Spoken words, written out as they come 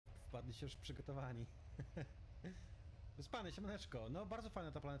wpadliście już przygotowani. Wyspany, siemaneczko. No bardzo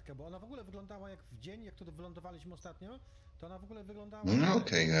fajna ta planetka, bo ona w ogóle wyglądała jak w dzień, jak tu wylądowaliśmy ostatnio, to ona w ogóle wyglądała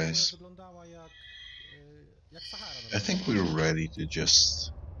Okay, guys. wyglądała jak Sahara I normalnie. think we're ready to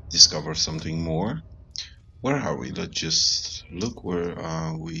just discover something more. Where are we? Let's just look. Where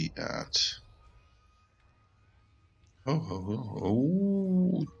are we at?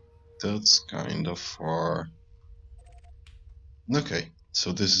 Oh, that's kind of far. Okay,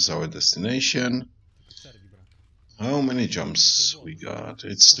 so this is our destination. How many jumps we got?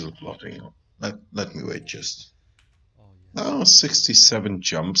 It's still plotting. Let me wait just. Oh, 67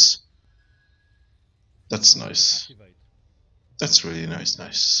 jumps. That's nice. That's really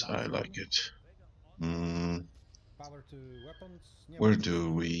nice. I like it. Where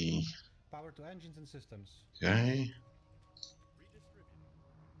do we... Power to engines and systems. Okay.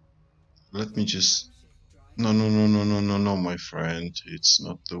 Let me just... No, my friend. It's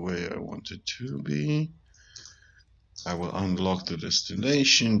not the way I want it to be. I will unlock the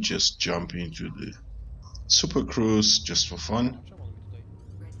destination, just jump into the Super Cruise, just for fun.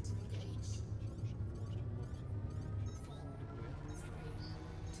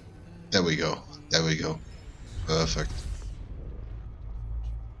 There we go. There we go. Perfect.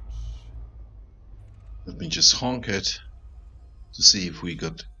 Let me just honk it to see if we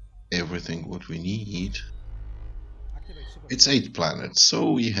got everything what we need. It's 8 planets,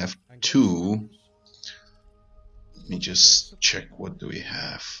 so we have 2. Let me just check what do we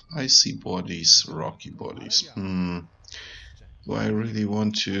have. Icy bodies, rocky bodies. Do I really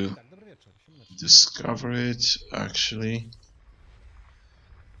want to discover it, actually?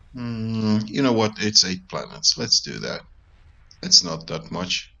 You know what, it's 8 planets, let's do that. It's not that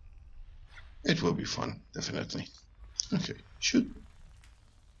much. It will be fun, definitely. Okay, shoot.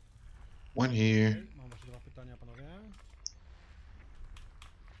 One here.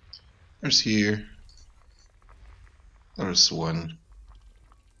 There's here. There's one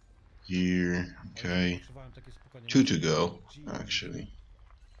here. Okay. 2 to go, actually.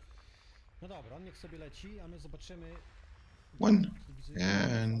 1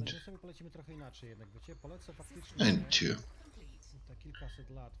 and 2.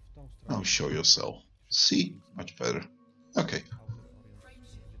 Now show yourself. See? Much better. Okay.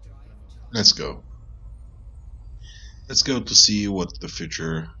 Let's go. Let's go to see what the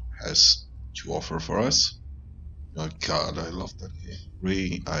future has to offer for us. Oh god, I love that game.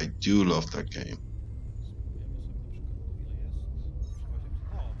 Really, I do love that game.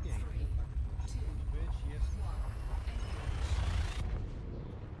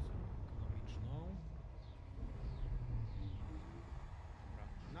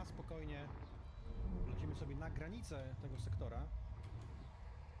 Na spokojnie lecimy sobie na granicę tego sektora.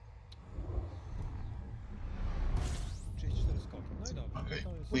 34 skoki. No i dobrze. Okay,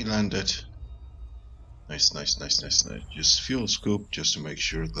 we landed. Nice. Just fuel scoop just to make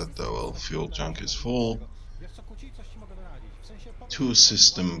sure that the fuel tank is full. 2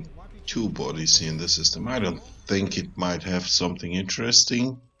 system, 2 bodies in the system. I don't think it might have something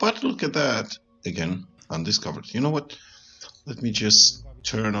interesting, but look at that. Again, undiscovered. You know what? Let me just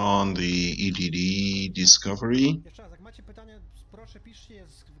turn on the EDD discovery. Jeszcze raz, jak macie pytanie, proszę piszcie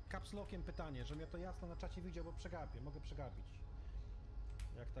z caps lockiem pytanie, żebym ja to jasno na czacie widział, bo przegapię, mogę przegapić.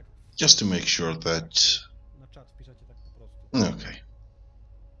 Jak tak Just to make sure that... na czat wpiszecie tak po prostu. Okay.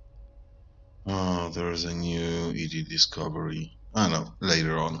 Oh, there's a new ED discovery. I know,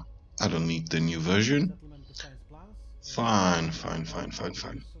 later on. I don't need the new version. Fine.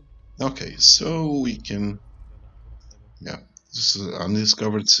 Okay, so we can... Yeah, this is an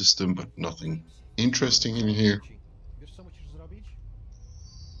undiscovered system, but nothing interesting in here.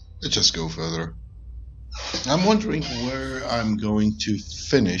 Let's just go further. I'm wondering where I'm going to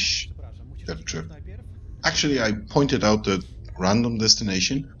finish that trip. Actually, I pointed out the random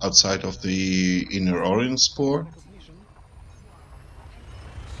destination outside of the inner Orion spore.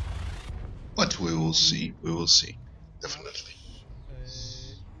 But we will see, definitely.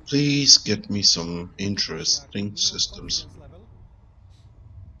 Please get me some interesting systems.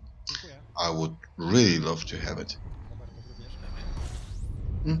 I would really love to have it.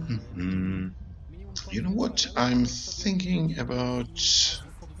 You know what? I'm thinking about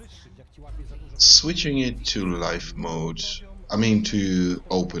switching it to life mode. I mean to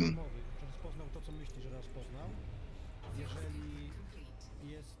open.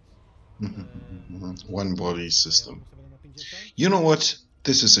 One body system. You know what?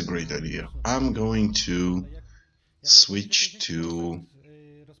 This is a great idea. I'm going to switch to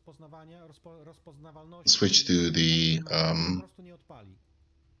the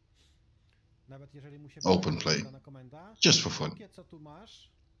open play, just for fun.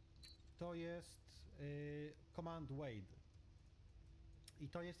 to jest command Wade. I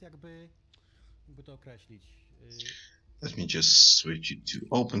to jest jakby to określić. Let me just switch it to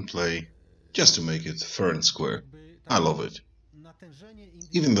open play, just to make it fair and square. I love it.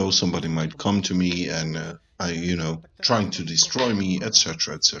 Even though somebody might come to me and, trying to destroy me,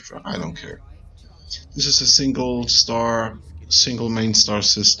 etc., etc., I don't care. This is a single main star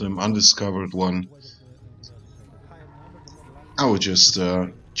system, undiscovered one. I will just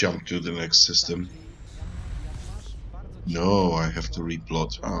jump to the next system. No, I have to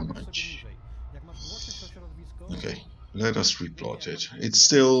replot. How much? Okay, let us replot it. It's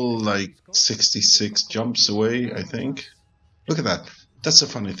still like 66 jumps away, I think. Look at that. That's a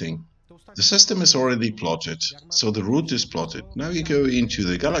funny thing. The system is already plotted, so the route is plotted. Now you go into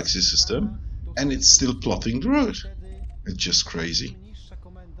the galaxy system, and it's still plotting the route. It's just crazy.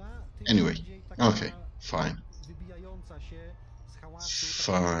 Anyway, okay, fine.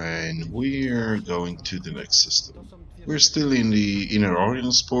 Fine, we're going to the next system. We're still in the inner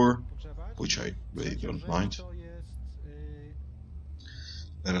Orion Spore, which I really don't mind.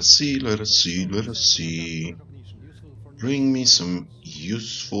 Let us see, let us see, let us see. Bring me some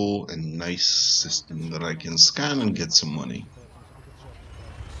useful and nice system that I can scan and get some money.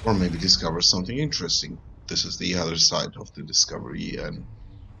 Or maybe discover something interesting. This is the other side of the discovery and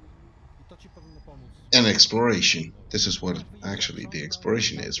exploration. This is what actually the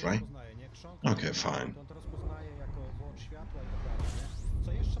exploration is, right? Okay, fine.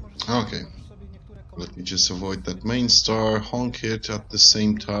 Okay. Let me just avoid that main star, honk it at the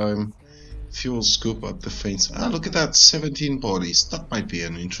same time. Fuel scoop at the faint. Ah, look at that, 17 bodies. That might be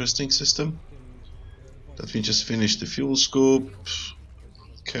an interesting system. Let me just finish the fuel scoop.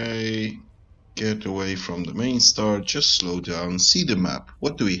 Okay. Get away from the main star. Just slow down. See the map.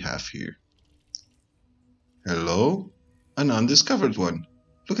 What do we have here? Hello? An undiscovered one.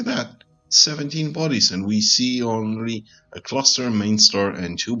 Look at that. 17 bodies, and we see only a cluster, main star,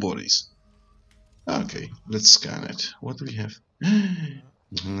 and 2 bodies. Okay, let's scan it. What do we have?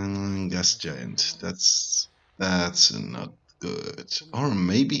 Gas giant. That's not good. Or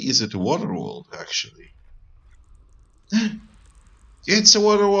maybe is it a water world actually? It's a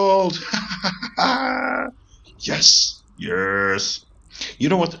water world. Yes, yes. You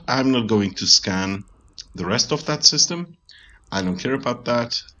know what? I'm not going to scan the rest of that system. I don't care about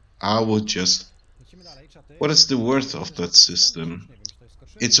that. I will just. What is the worth of that system?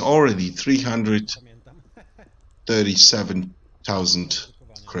 It's already 337,000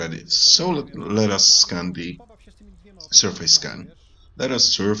 credits. So let us scan the surface scan. Let us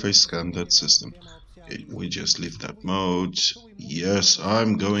surface scan that system. Okay, we just leave that mode. Yes,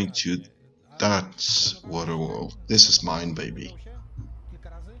 I'm going to that water world. This is mine, baby.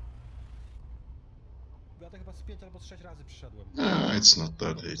 It's not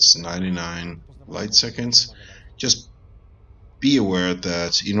that. It's 99 light seconds. Just be aware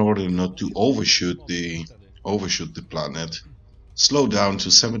that in order not to overshoot the planet, slow down to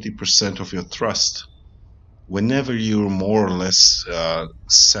 70% of your thrust. Whenever you're more or less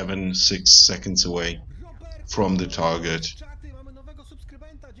 6 seconds away from the target,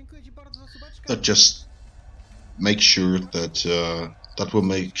 that just make sure that that will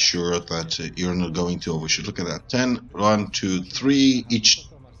make sure that you're not going to overshoot. Look at that. 10, 1, 2, 3.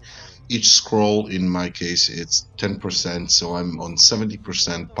 Each scroll, in my case, it's 10%, so I'm on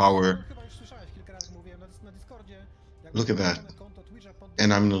 70% power. Look at that.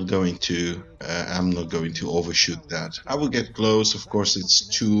 And I'm not going to overshoot that. I will get close. Of course, it's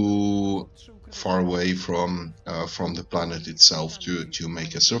too far away from the planet itself to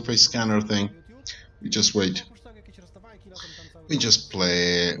make a surface scanner thing. We just wait. We just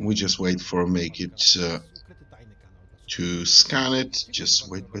wait for make it to scan it. Just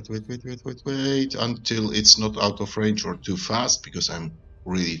wait until it's not out of range or too fast, because I'm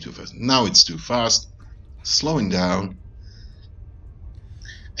really too fast. Now it's too fast. Slowing down.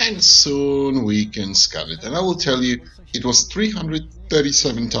 And soon we can scan it. And I will tell you, it was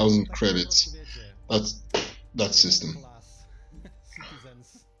 337,000 credits. That's that system.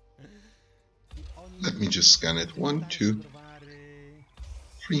 Let me just scan it. 1, 2,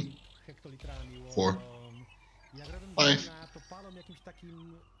 3, 4, 5,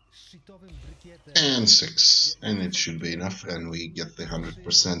 and 6. And it should be enough. And we get the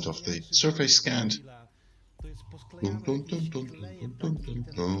 100% of the surface scanned. Dum, dum, dum, dum, dum, dum, dum,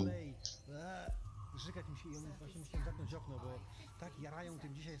 dum.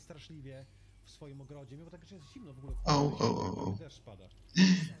 Oh.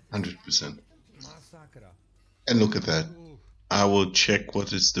 100%. And look at that. I will check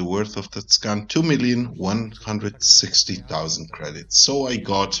what is the worth of that scan. 2,160,000 credits. So I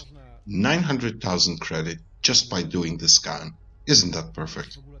got 900,000 credit just by doing the scan. Isn't that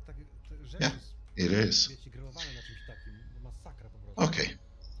perfect? Yeah, it is. Okay.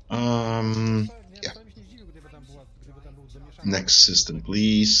 Yeah. Next system,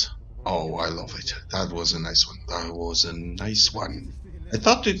 please. Oh, I love it. That was a nice one. That was a nice one. I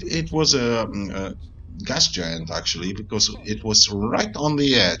thought it was a gas giant actually, because it was right on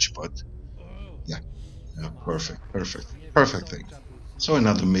the edge, but yeah, perfect thing. So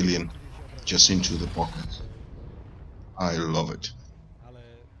another million just into the pocket. I love it.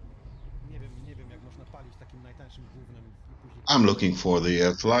 I'm looking for the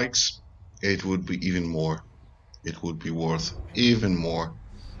earth likes. It would be even more. It would be worth even more.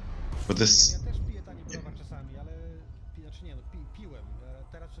 But this...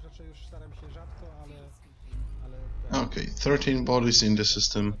 Okay, 13 bodies in the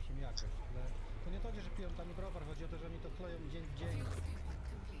system.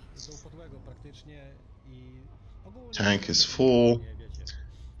 Tank is full.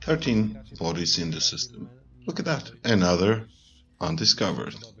 13 bodies in the system. Look at that. Another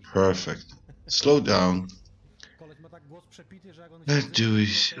undiscovered. Perfect. Slow down.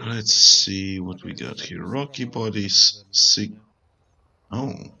 Let's see what we got here. Rocky bodies.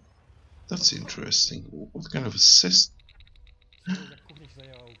 Oh, that's interesting. What kind of assist?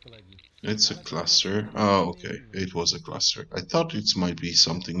 It's a cluster. Oh, okay. It was a cluster. I thought it might be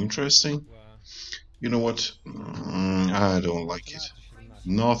something interesting. You know what? I don't like it.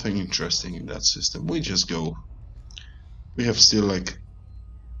 Nothing interesting in that system. We just go. We have still like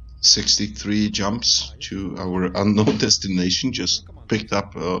 63 jumps to our unknown destination. Just picked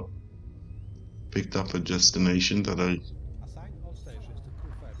up a destination that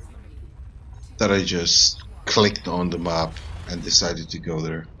I just clicked on the map and decided to go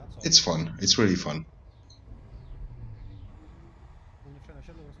there. It's fun. It's really fun.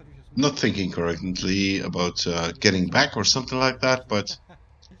 Not thinking correctly about getting back or something like that, but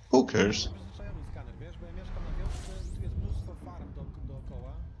who cares?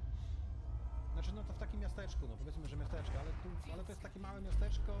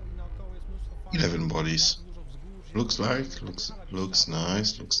 "11 bodies. Looks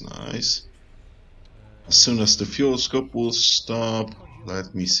nice. As soon as the fuel scope will stop,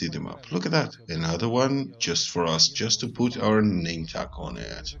 let me see them up. Look at that. Another one just for us, just to put our name tag on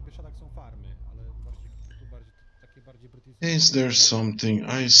it. Is there something?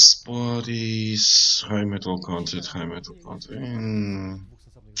 Ice bodies, high metal content.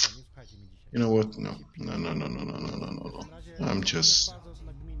 You know what? No. I'm just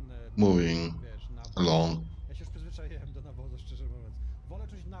moving along.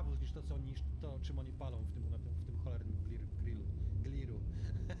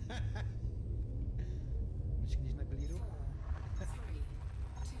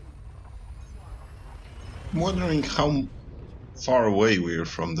 I'm wondering how far away we're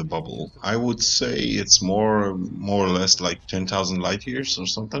from the bubble. I would say it's more or less like 10,000 light years or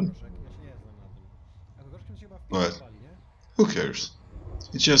something. But who cares?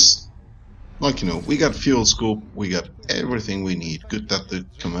 It's just like, you know, we got fuel scope, we got everything we need. Good that the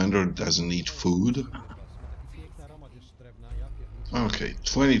commander doesn't need food. Okay,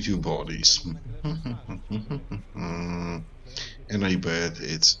 22 bodies. And I bet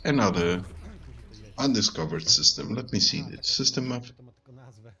it's another undiscovered system. Let me see the system map.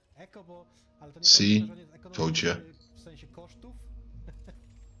 See? Told ya.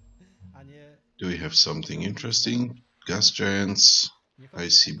 Do we have something interesting? Gas giants,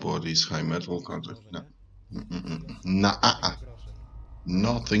 icy bodies, high metal content. No.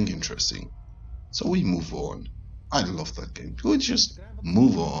 Nothing interesting. So we move on. I love that game. We just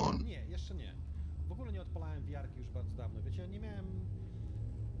move on.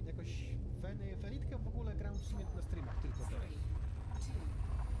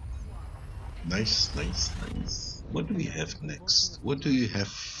 Nice. What do we have next? What do you have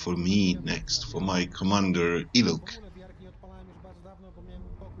for me next? For my commander Iluk?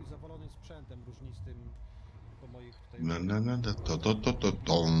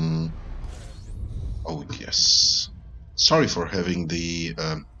 Oh yes. Sorry for having the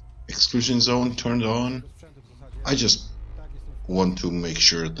exclusion zone turned on. I just want to make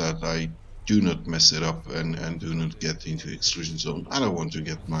sure that I do not mess it up and do not get into exclusion zone. I don't want to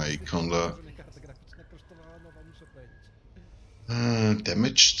get my Conda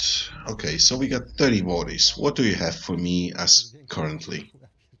damaged. Okay, so we got 30 bodies. What do you have for me as currently?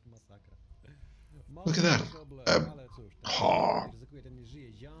 Look at that.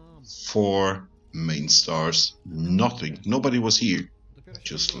 4 main stars. Nothing. Nobody was here.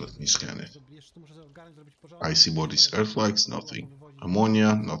 Just let me scan it. Icy bodies, earthlikes, nothing.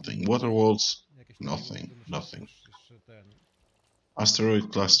 Ammonia, nothing. Water walls, Jakieś takie nothing, ruchy, muszę nothing. jeszcze ten...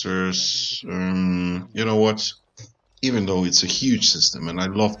 Asteroid clusters, you know what? Even though it's a huge system and I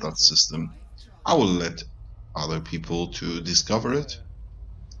love that system, I will let other people to discover it.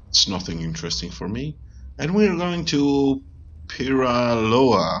 It's nothing interesting for me. And we're going to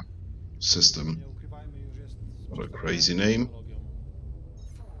Piraloa system. Nie ukrywajmy, już jest What a przez crazy technologią. name.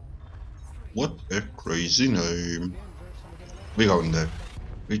 What a crazy name. Wiem, że już są o wiele lepsze. We're going there.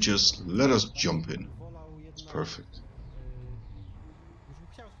 We just let us jump in. Wolał It's jednak, perfect. już bym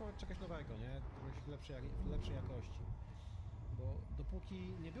chciał spróbować czegoś nowego, nie? Czegoś lepszej jakości. Bo dopóki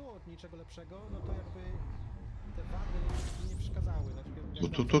nie było niczego lepszego, no to jakby te wady nie przeszkadzały. Na przykład jak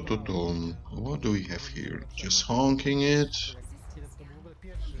zaakceptowałem, nie? What do we have here? Just honking it? Kiedy to był w ogóle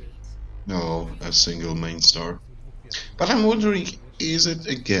pierwszy No, a single main star. z dwóch pierwszych. But I'm wondering, is it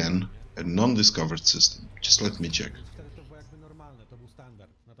again a non-discovered system? Just let me check. Więc wtedy to było jakby normalne, to był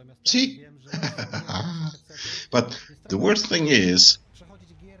standard. Natomiast See? teraz wiem, że But the worst thing is, przechodzić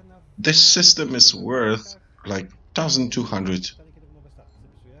gier na this system is worth like 1,200 kiedy w nowe statki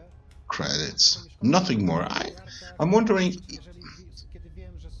zapisuję. credits, nothing more. I'm wondering, Kiedy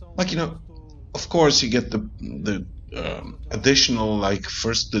wiem, że są like, you know, of course you get the additional, like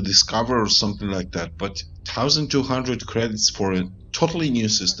first to discover or something like that, but 1,200 credits for a totally new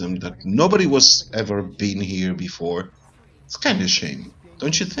system that nobody was ever been here before. It's kind of shame,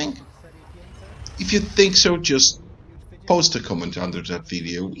 don't you think? If you think so, just post a comment under that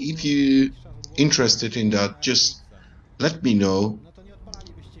video. If you interested in that, just let me know no to nie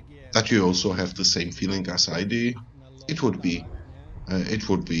odpalalibyście gier that you also have the same feeling as I do. It would be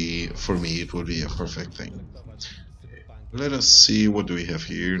for me, it would be a perfect thing. Let us see, what do we have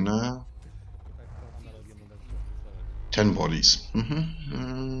here now? 10 bodies.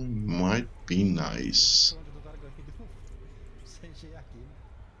 Might be nice. w sensie jakim?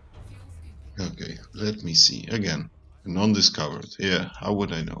 Okay, let me see. Again, non-discovered. Yeah, how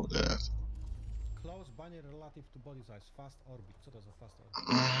would I know that? Close binary relative to body size, fast orbit. Co to za fast orbit?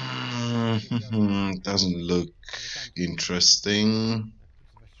 Doesn't look interesting. Jak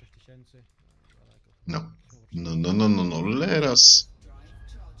to jest 26 000? No. No. Let us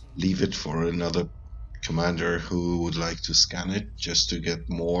leave it for another commander who would like to scan it just to get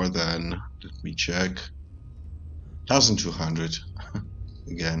more than, let me check, 1,200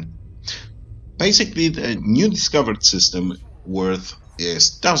 again. Basically, the new discovered system worth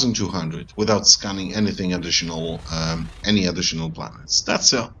is 1,200 without scanning anything additional, any additional planets.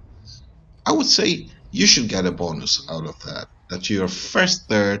 That's I would say you should get a bonus out of that. That you're first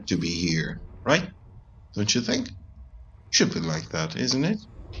there to be here, right? Don't you think? Should be like that, isn't it?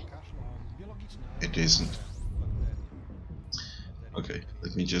 It isn't. Okay,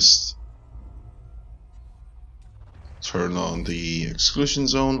 let me just turn on the exclusion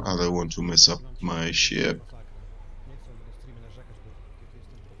zone. I don't want to mess up my ship.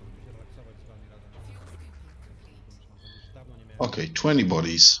 Okay, 20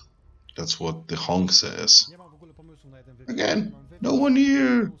 bodies. That's what the honk says. Again, no one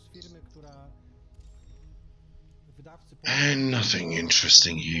here. And nothing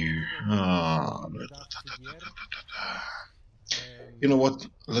interesting here. You know what?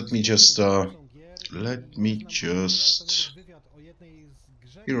 Let me just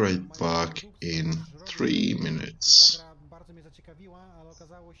be right back in 3 minutes. Bardzo mnie zaciekawiła, ale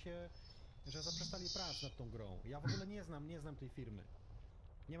okazało się, że zaprzestali prac nad tą grą. Ja w ogóle nie znam tej firmy.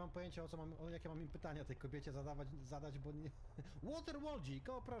 Nie mam pojęcia jakie mam im pytania tej kobiecie zadać, bo nie... Waterworldzik,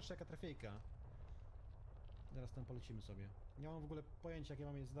 o proszę, jaka trafiejka. Zaraz tam polecimy sobie. Nie mam w ogóle pojęcia, jakie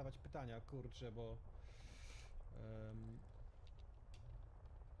mam jej zadawać pytania, kurczę, bo...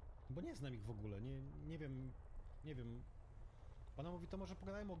 bo nie znam ich w ogóle, nie wiem. Ona mówi, to może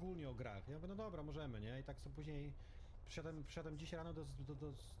pogadajmy ogólnie o grach. Ja mówię, no dobra, możemy, nie? I tak sobie później przyszedłem dzisiaj rano do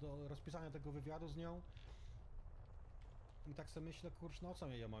rozpisania tego wywiadu z nią. I tak sobie myślę, kurczę, no o co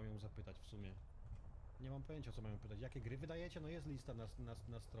ja mam ją zapytać w sumie? Nie mam pojęcia, o co mam ją pytać. Jakie gry wydajecie? No jest lista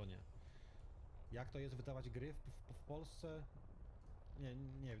na stronie. Jak to jest wydawać gry w Polsce? Nie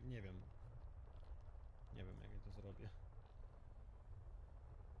wiem. Nie wiem, jak ja to zrobię.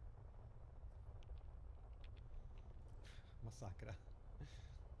 Masakra.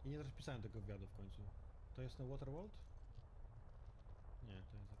 I nie rozpisałem tego wywiadu w końcu. To jest ten Waterworld? Nie,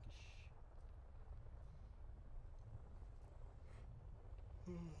 to jest jakiś...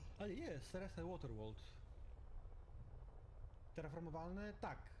 Ale jest, teraz ten Waterworld. Terraformowalny?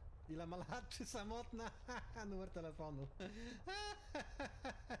 Tak. Ile ma lat? Czy samotna? Numer telefonu.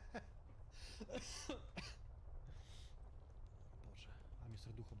 Boże, a mnie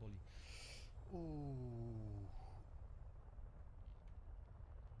serducho boli.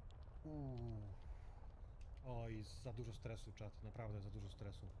 Oj, za dużo stresu, czat. Naprawdę za dużo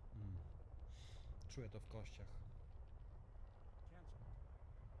stresu. Czuję to w kościach.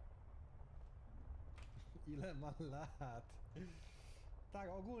 Ile ma lat? Tak,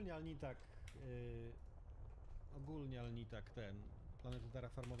 ogólnie, ale nie tak. Ogólnie, ale nie tak ten. Planety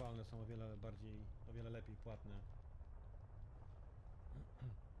terraformowalne są o wiele bardziej, o wiele lepiej płatne.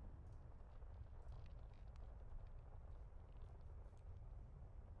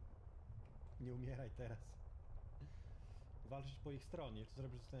 Nie umieraj teraz. Walczyć po ich stronie. Co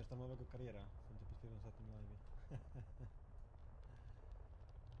zrobisz, dostaniesz tam nowego kariera. Są to potwierdzą za tym live.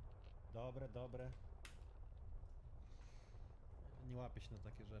 Dobre, dobre. Nie łapię się na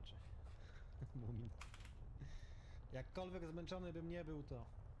takie rzeczy. Mumin. Jakkolwiek zmęczony bym nie był, to...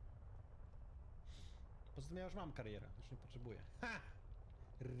 Poza tym ja już mam karierę, już nie potrzebuję. Ha!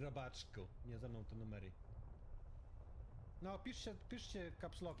 Robaczku, nie ze mną te numery. No, piszcie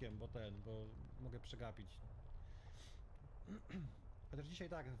capslockiem, bo mogę przegapić. Chociaż dzisiaj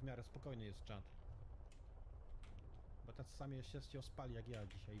tak w miarę spokojny jest czat. Bo tacy sami się ospali jak ja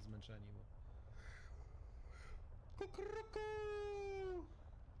dzisiaj, zmęczeni, bo... Kukruku!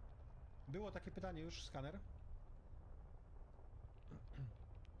 Było takie pytanie już, skaner?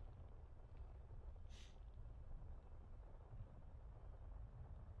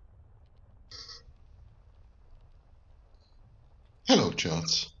 Hello,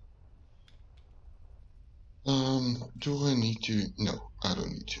 chat. Do I need to? No, I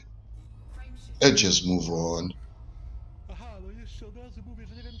don't need to. Let's just move on. Aha, no jeszcze od razu mówię,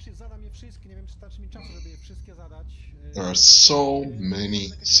 że nie wiem, czy zadam je wszystkie, nie wiem, czy starczy mi czasu, żeby je wszystkie zadać. There are so many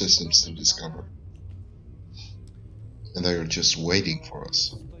systems to discover. And they are just waiting for us.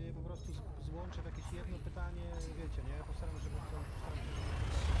 To je po prostu złączę w jakieś jedno pytanie, wiecie, nie? Postaram się, żeby to było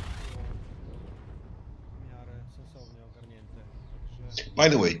w miarę sensownie ogarnięte. Także... By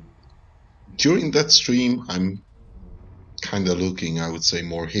the way, during that stream, I'm kinda looking, I would say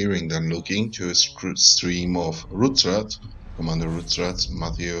more hearing than looking, to a stream of Rutrat, Commander Rutrat,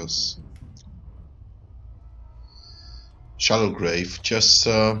 Matthews, Shadowgrave. Just,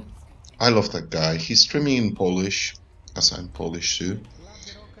 I love that guy. He's streaming in Polish, as I'm Polish too.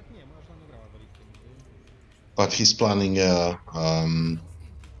 But he's planning a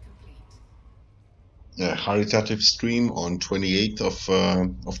Haritative stream on 28th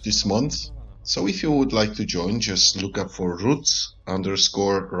of this month. So if you would like to join, just look up for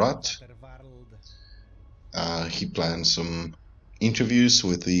Roots_Rat. He plans some interviews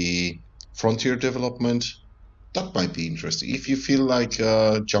with the Frontier development. That might be interesting. If you feel like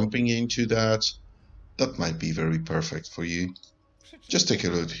jumping into that, that might be very perfect for you. Just take a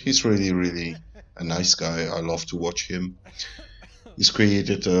look. He's really, really a nice guy. I love to watch him. He's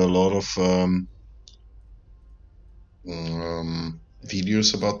created a lot of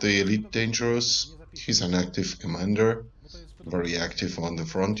videos about the Elite Dangerous. He's an active commander, very active on the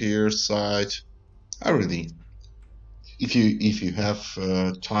Frontier side. I really, if you have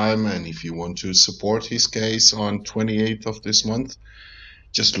time and if you want to support his case on 28th of this month,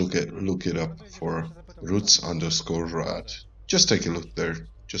 just look it up for Roots_Rat. Just take a look there,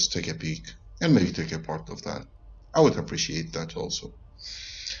 just take a peek, and maybe take a part of that. I would appreciate that also.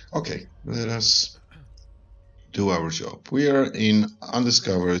 Okay, let us do our job. We are in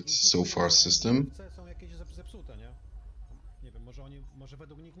undiscovered so far system. Są jakieś zepsute, nie? Nie wiem, może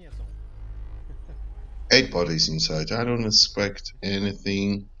według nich nie są. 8 bodies inside. I don't expect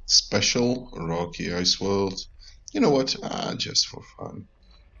anything special. Rocky Ice World. You know what? Just for fun.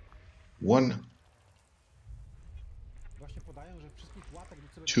 1,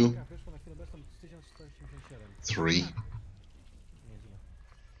 2, 3,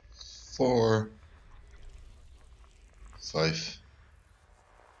 4, 5,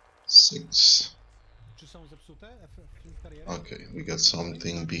 6. Okay, we got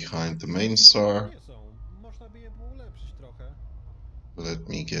something behind the main star. Let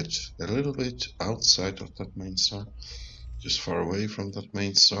me get a little bit outside of that main star, just far away from that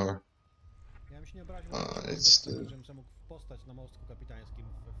main star. It's the...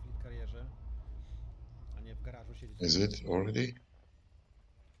 Is it already?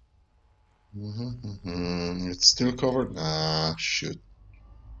 It's still covered? Ah, shoot.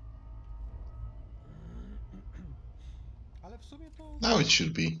 Now it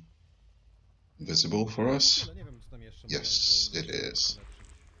should be visible for us. Yes, it is.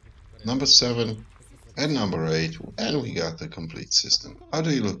 Number 7 and number 8, and we got the complete system. How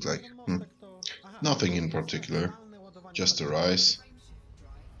do you look like? Nothing in particular, just the rise.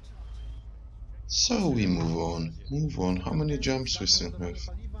 So we move on. How many jumps we still have?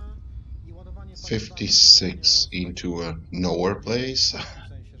 56 into a nowhere place.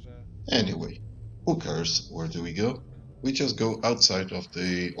 Anyway, who cares? Where do we go? We just go outside of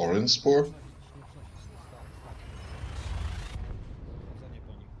the orange spore. Chodzenie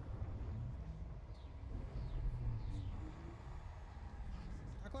po nich.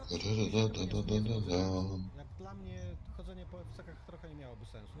 Akurat jak dla mnie chodzenie po FCK trochę nie miałoby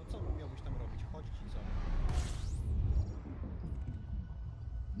sensu. No co miałbyś tam robić? Chodzić i co?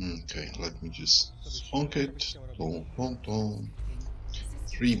 Okay, let me just honk it. Boom, boom, boom.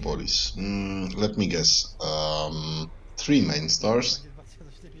 3 bodies. Let me guess. 3 main stars.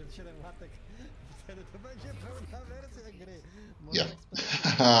 Yeah.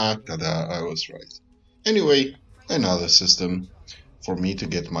 Tada, I was right. Anyway, another system for me to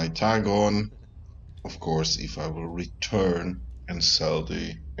get my tag on. Of course, if I will return and sell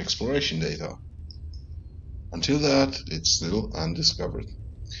the exploration data. Until that, it's still undiscovered.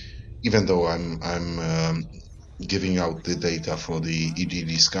 Even though I'm giving out the data for the ED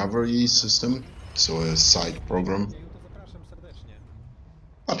Discovery system, so a side program.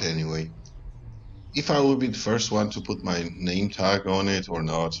 But anyway, if I will be the first one to put my name tag on it or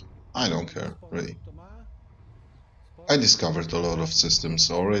not, I don't care, really. I discovered a lot of systems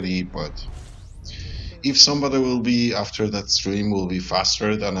already, but if somebody will be after that stream will be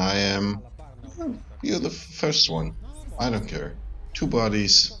faster than I am, you're the first one. I don't care. 2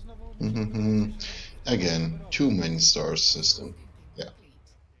 bodies. Again, 2 main stars system. Yeah.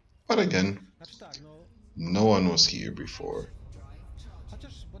 But again, no one was here before.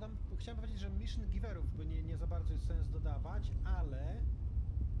 Chociaż, bo tam chciałem powiedzieć, że mission giverów by nie za bardzo jest sens dodawać, ale...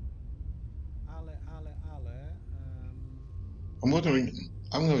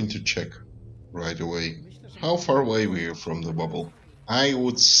 I'm going to check right away how far away we are from the bubble. I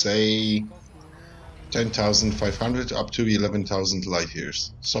would say 10,500 up to 11,000 light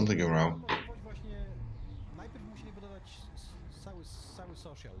years, something around.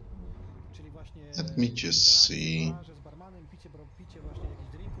 Let me just see.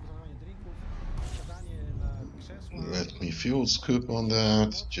 Let me fuel scoop on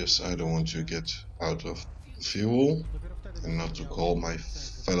that. Just I don't want to get out of fuel and not to call my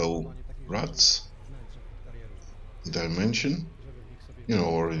fellow rats dimension. You know,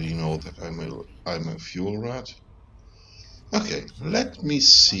 already know that I'm a fuel rat. Okay, let me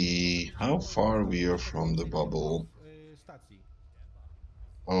see how far we are from the bubble.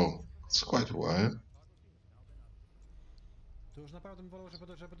 Oh, it's quite a while.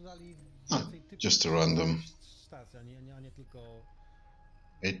 Ah, just a random.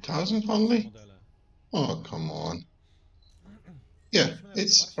 8,000 only? Oh, come on. Yeah,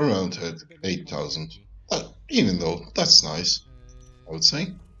 it's around 8,000. Even though, that's nice, I would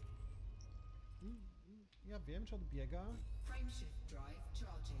say.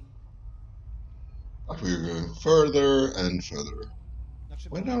 But we're going further and further.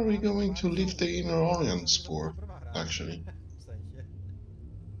 When are we going to leave the inner Orient spore, actually?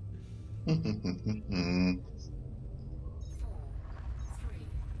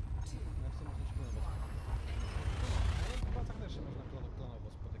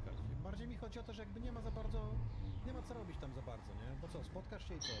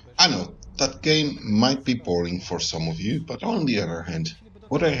 I know, that game might be boring for some of you, but on the other hand,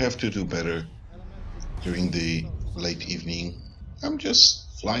 what I have to do better during the late evening, I'm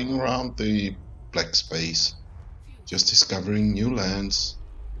just flying around the black space, just discovering new lands.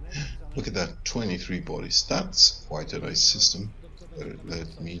 Look at that, 23 bodies, that's quite a nice system.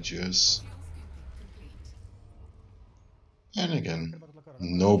 Let me just... And again,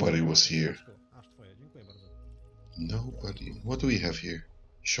 nobody was here. Nobody. What do we have here?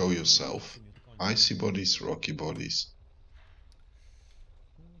 Show yourself. Icy bodies, rocky bodies.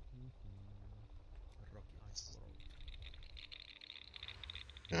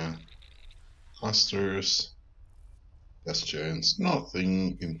 Yeah. Clusters. Bastions.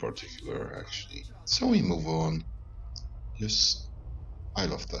 Nothing in particular, actually. So we move on. Just... I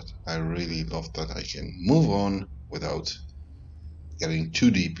love that. I really love that I can move on without getting too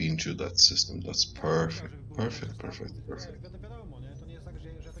deep into that system. That's perfect. Perfect, perfect, perfect.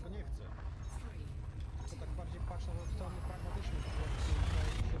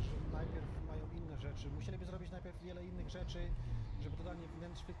 Musieliby zrobić najpierw wiele innych rzeczy, żeby dodanie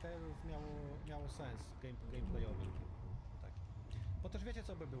wnętrznych playerów miało sens gameplayowy. Tak. Bo też wiecie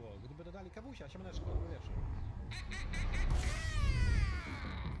co by było, gdyby dodali kawusia, siemaneczko, wiesz.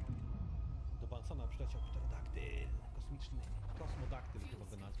 Do Bansona przyleciał pterodaktyl, kosmiczny, kosmodaktyl chyba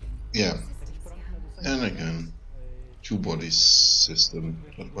go nazwę. Yeah, and again, 2 bodies system,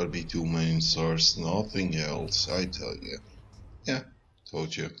 that will be 2 main stars, nothing else, I tell you. Yeah,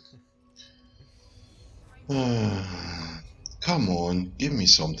 told you. Come on, give me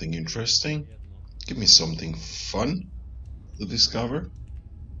something interesting. Give me something fun to discover.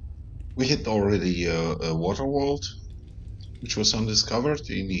 We hit already a water world, which was undiscovered.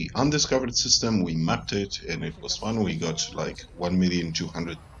 In the undiscovered system, we mapped it and it was fun. We got like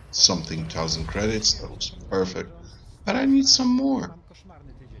 1,200,000 something credits. That was perfect. But I need some more. Mam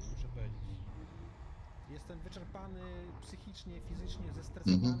koszmarny tydzień, muszę powiedzieć. Jestem wyczerpany psychicznie, fizycznie,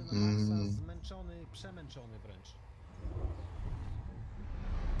 zestresowany na maksa, zmęczony, przemęczony wręcz.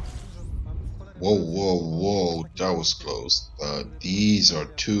 Whoa, that was close. These are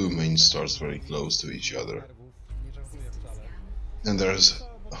two main stars very close to each other. And there's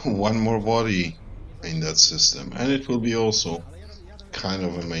one more body in that system, and it will be also kind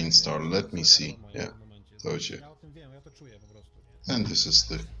of a main star. Let me see. Yeah, told you. And this is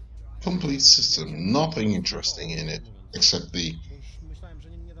the complete system. Nothing interesting in it, except the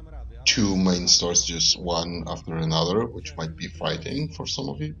two main stars, just one after another, which might be frightening for some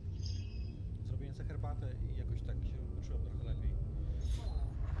of you.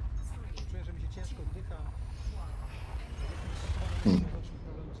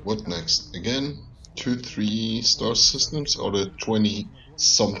 What next? Again, 2-3 star systems, or the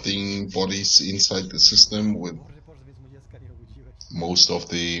 20-something bodies inside the system, with most of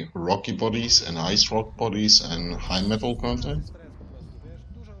the rocky bodies and ice rock bodies and high metal content.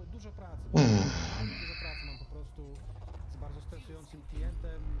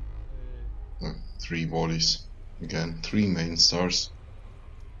 3 bodies. Again, 3 main stars.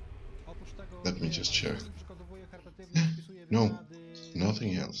 Let me just check. No,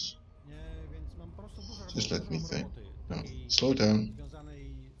 nothing else. Just let me think. No, slow down.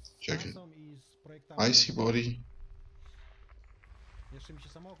 Check it. Icy body. Jeszcze mi się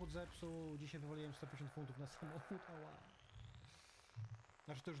samochód zepsuł. Dzisiaj wywaliłem 150 funtów na samochód. Ała.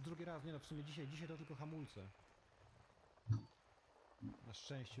 Znaczy to już drugi raz, nie no, w sumie dzisiaj to tylko hamulce. Na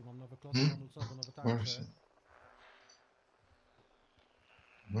szczęście mam nowe klocki hamulcowe, nowe tarcze.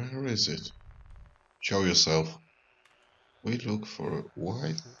 Where is it? Show yourself. We look for a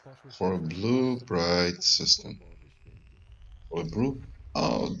white, for a blue bright system. For a blue.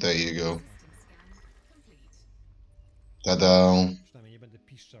 Oh, there you go. Ta-da!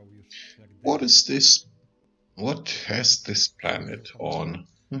 What is this? What has this planet on?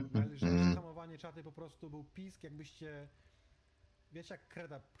 Hamowanie czaty po prostu był pisk, jakbyście... Wiecie jak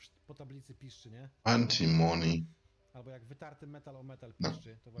kreda po tablicy piszczy, nie? Antimony. Albo jak wytarty metal o metal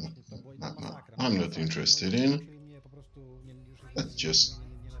piszczy. To właśnie to była masakra. I'm not interested in. Let's just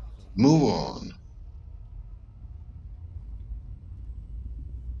move on.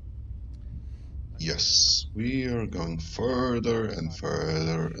 Yes, we are going further and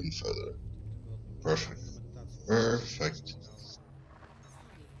further and further. Perfect. Perfect.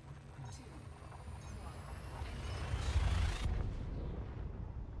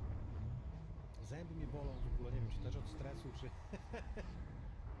 Zęby mnie bolą w ogóle, nie wiem, czy też od stresu, czy...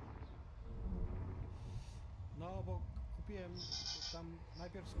 No, bo kupiłem tam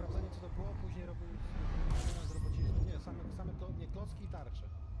najpierw sprawdzenie co to było, później robiłem z robocizny. Nie, same to, nie, klocki i tarcze.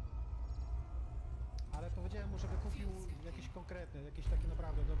 Ale powiedziałem mu, żeby kupił jakieś konkretne, jakieś takie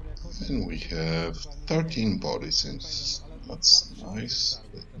naprawdę dobre jakości. And we have 13 bodies in. That's nice.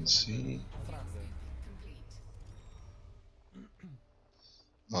 Let me see.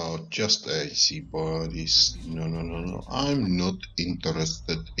 Oh, just AC bodies. No. I'm not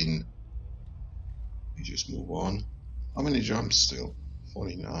interested in. We just move on. How many jumps still?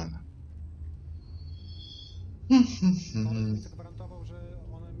 49. Gwarantował, że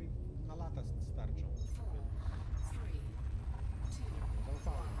one mi na lata starczą.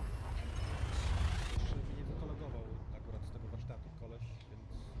 Zaufałem. Jeszcze mnie nie wykolegował akurat z tego warsztatu koleś, więc...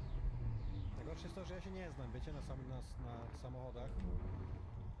 Najgorsze jest to, że ja się nie znam, wiecie, na samochodach.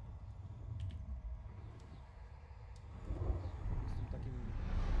 Jestem takim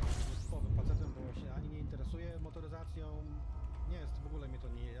typowym facetem, bo się ani nie interesuję motoryzacją. Nie jest w ogóle mnie to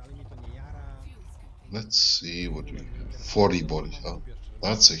nie jara. Let's see what we have. 40 bodies. Oh,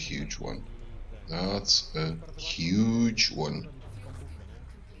 that's a huge one. That's a huge one.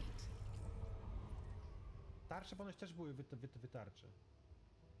 Tarcze ponoć też były wytarcze.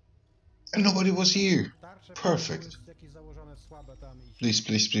 And nobody was here. Perfect. Please.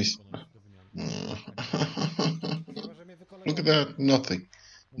 Look at that. Nothing.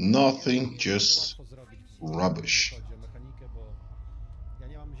 Nothing, just rubbish. Ja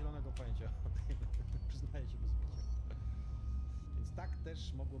nie mam zielonego pojęcia o tym, przyznaję się bez bicia. Więc tak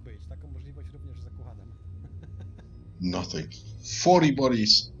też mogło być. Taką możliwość również zakładam. Nothing. 40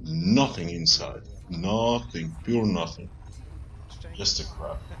 bodies, nothing inside. Nothing, pure nothing. Just a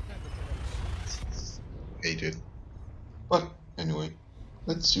crap. Hate it. But anyway,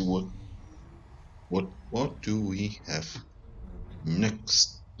 let's see what do we have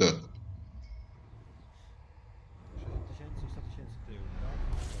next? 60 tysięcy i 100 tysięcy tył, tak?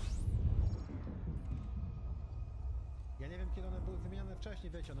 Ja nie wiem, kiedy one były wymieniane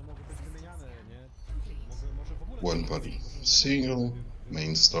wcześniej, wiecie, one mogły być wymieniane, nie? Może w ogóle... One body, single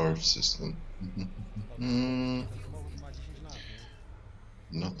main star system. Samochód ma 10 lat,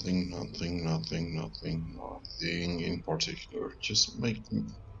 nie? Nothing in particular.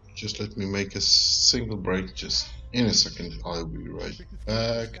 Just let me make a single break. Just in a second, I'll be right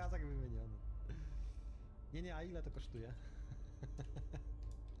back. Gazak wymieniony. Nie, a ile to kosztuje?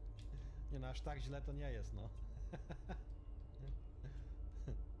 Nie no, aż tak źle to nie jest, no.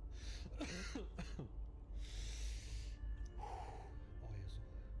 O Jezu,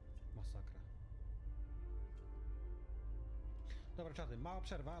 masakra. Dobra, czady, mała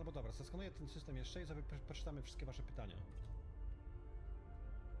przerwa, albo dobra, zeskanuję ten system jeszcze i sobie przeczytamy wszystkie wasze pytania.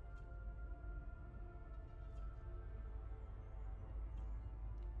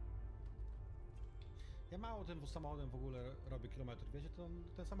 Ja mało tym samochodem w ogóle robię kilometrów, wiecie,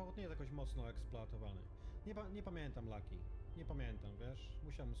 ten samochód nie jest jakoś mocno eksploatowany. Nie pamiętam laki, nie pamiętam, wiesz,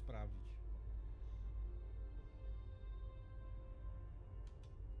 musiałem sprawdzić.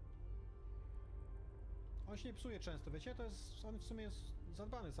 On się nie psuje często, wiecie, on w sumie jest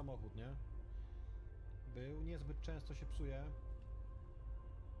zadbany samochód, nie? Był, niezbyt często się psuje.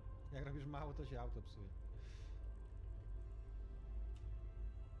 Jak robisz mało, to się auto psuje.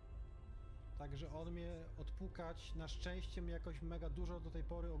 Także on mnie odpukać, na szczęście mnie jakoś mega dużo do tej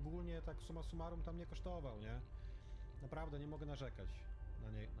pory ogólnie, tak summa summarum tam nie kosztował, nie? Naprawdę nie mogę narzekać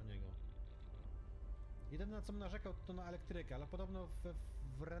na niego. Jedyne na co bym narzekał to na elektrykę, ale podobno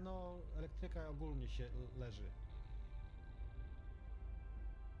w Renault elektryka ogólnie się leży.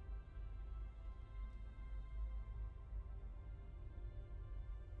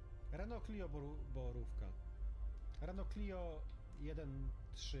 Renault Clio borówka. Renault Clio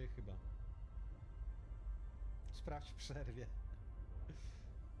 1.3 chyba. Sprawdź w przerwie.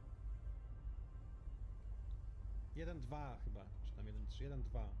 1.2 chyba, czy tam 1.3,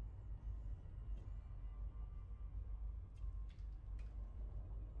 1.2.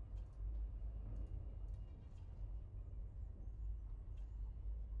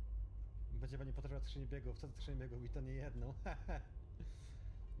 Będzie pani potrzebować skrzyni biegów, co to skrzyni biegów i to nie jedną.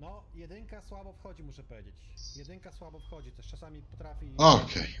 No, jedynka słabo wchodzi, muszę powiedzieć. Jedynka słabo wchodzi, też czasami potrafi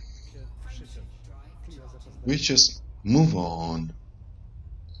Okay, się przyciąć. we just move on.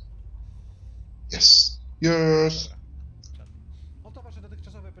 Yes. Dobra. Oto wasze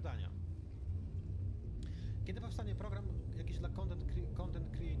dotychczasowe pytania. Kiedy powstanie program jakiś dla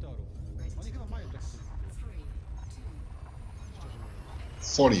content creatorów? Oni chyba mają tak. Szczerze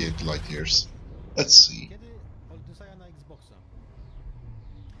mówiąc. 48 light years. Let's see. Kiedy Odysseya na Xboxa?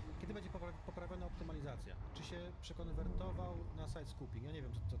 Kiedy będzie poprawiona optymalizacja? Czy się przekonwertował na side scooping? Ja nie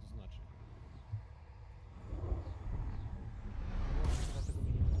wiem, co to znaczy. Dlatego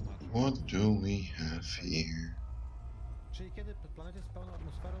mi nie wytłumaczył. What do we have here? Czyli kiedy planet jest pełną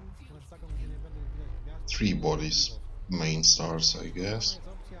atmosferą, znaczy taką, gdzie nie będą widać gwiazd... 3 bodies, main stars, I guess. jest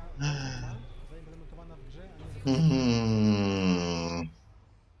opcja zaimplementowana w grze, a nie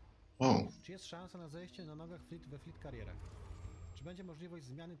Oh, Czy jest szansa na zejście na nogach we fleet karierach? Czy będzie możliwość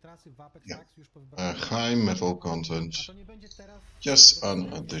zmiany trasy w Apex Yeah. Max już po wybraniu? high metal content. A to nie będzie teraz... Just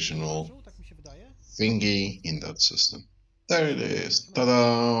an additional Tak mi się wydaje. thingy in that system. There it is.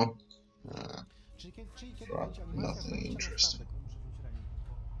 Ta-da! Czyli kiedy Right, będzie animacja nothing zejścia na interesting. statek? Muszę wziąć renin.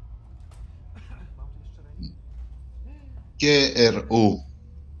 Mam tu jeszcze renin? GRU.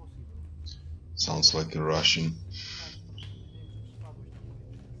 Possible. Sounds like a Russian. Nie wiem, czy przypadłeś na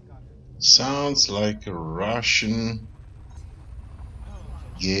mój skaner. Sounds like a Russian.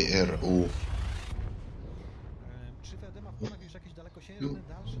 GRU. Czy wtedy ma w planach już jakieś dalekosiężne,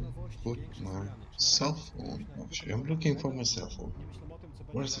 dalsze nowości, Put większe my zmiany? Czy na razie cell skupiamy phone. się na Actually, I'm looking for my cell phone. Nie myślą o tym, co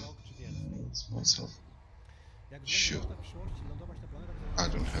będzie Where's za it? rok czy więcej. It's my cell phone. Jak Shoot. będzie można w przyszłości lądować na planetach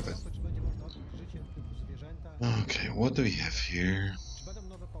I don't have it. czy będzie można odkryć życie typu zwierzęta? Okay, what do we have here? Czy będą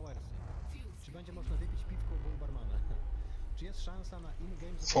nowe powersy? Czy będzie można wypić piwko u barmana? Czy jest szansa na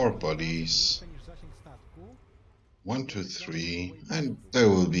in-game Four bodies. większe niż zasięg statku? 1, 2, 3, and there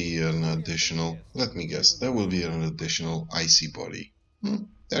will be an additional, let me guess, there will be an additional IC body.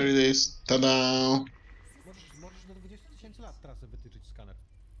 There it is. Ta-da! Możesz do 20 000 lat trasę wytyczyć skaner.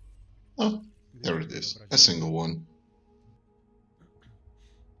 Oh, there it is. A single one.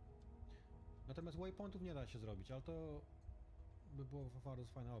 Natomiast waypointów nie da się zrobić, ale to by było bardzo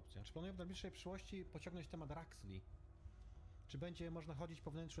fajna opcja. Czy planuję w najbliższej przyszłości pociągnąć temat Raxley? Czy będzie można chodzić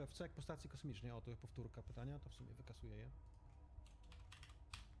po wnętrzu FC jak po stacji kosmicznej? O, to powtórka pytania, to w sumie wykasuję je.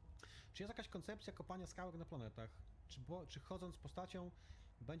 Czy jest jakaś koncepcja kopania skałek na planetach? Czy chodząc postacią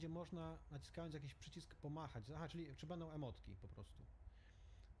będzie można, naciskając jakiś przycisk, pomachać? Aha, czyli czy będą emotki po prostu.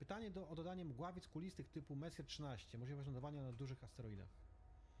 Pytanie o dodanie mgławic kulistych typu Messier 13, możliwość lądowania na dużych asteroidach.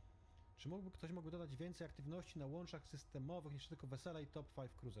 Czy ktoś mógłby dodać więcej aktywności na łączach systemowych niż tylko wesele i Top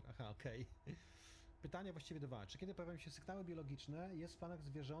 5 Cruiser? Aha, okej. Pytanie właściwie dwa. Czy kiedy pojawią się sygnały biologiczne, jest w planach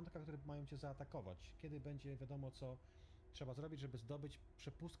zwierzątka, które mają cię zaatakować? Kiedy będzie wiadomo, co trzeba zrobić, żeby zdobyć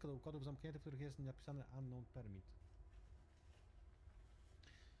przepustkę do układów zamkniętych, w których jest napisane Unknown Permit?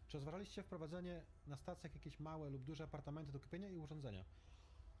 Czy rozważaliście wprowadzenie na stacjach jakieś małe lub duże apartamenty do kupienia i urządzenia?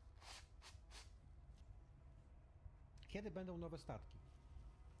 Kiedy będą nowe statki?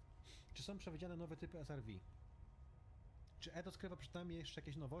 Czy są przewidziane nowe typy SRV? Czy Edo skrywa przed nami jeszcze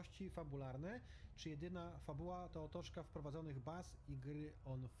jakieś nowości fabularne? Czy jedyna fabuła to otoczka wprowadzonych baz i gry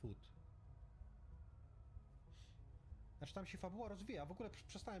on foot? Znaczy tam się fabuła rozwija. W ogóle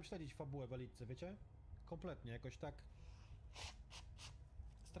przestałem śledzić fabułę w Elitce, wiecie? Kompletnie, jakoś tak...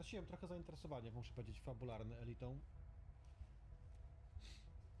 Straciłem trochę zainteresowanie, muszę powiedzieć, fabularne Elitą.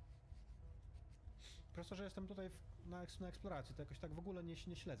 Przez to, że jestem tutaj na eksploracji, to jakoś tak w ogóle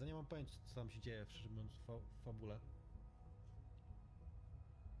nie śledzę, nie mam pojęcia, co tam się dzieje, szczerze mówiąc, w fabule.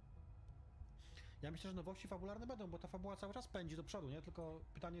 Ja myślę, że nowości fabularne będą, bo ta fabuła cały czas pędzi do przodu, nie? Tylko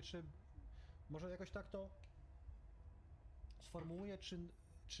pytanie, czy może jakoś tak to sformułuje,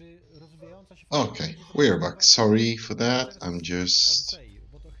 czy rozwijająca się fabuła... Okay, we're back. Sorry for that.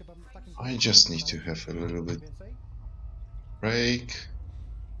 I just need to have a little bit break.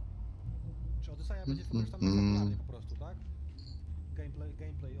 Czy Odyseja będzie wykorzystana fabularnie po prostu, tak?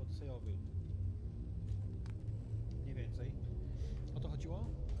 Gameplay odysejowy. Mniej więcej. O to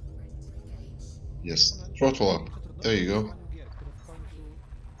chodziło? Yes, throttle up. There you go.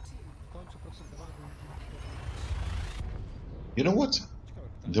 You know what?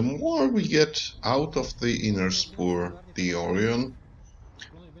 The more we get out of the inner spore, the Orion,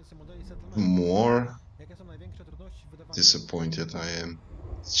 the more disappointed I am.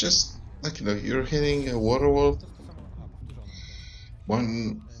 It's just like, you know, you're hitting a water wall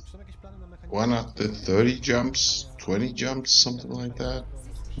one after 30 jumps, 20 jumps, something like that.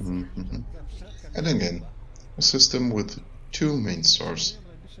 And again, a system with 2 main stars.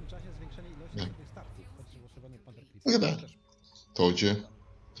 Yeah. Look at that. Told you.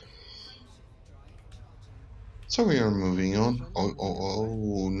 So we are moving on.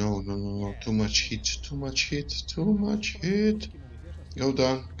 Oh, no. Too much heat. Go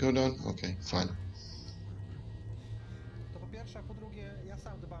down. Okay, fine. To po pierwsze, a po drugie, ja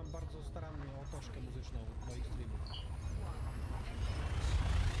sam dbam bardzo starannie o otoczkę muzyczną moich streamów.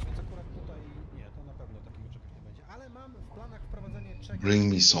 Więc akurat tutaj nie, to na pewno takiego czegoś nie będzie. Ale mam w planach wprowadzenie czegoś...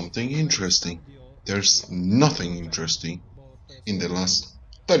 Bring me something interesting. There's nothing interesting in the last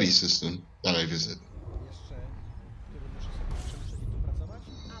 30 system that I visit. Jeszcze, który muszę sobie przemyśleć i dopracować,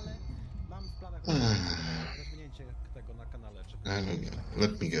 ale mam w planach rozwinięcie tego na kanale.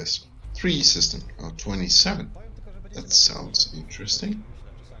 Let me guess. 3 system. Oh, 27. That sounds interesting.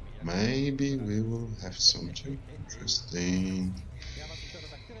 Maybe we will have something interesting.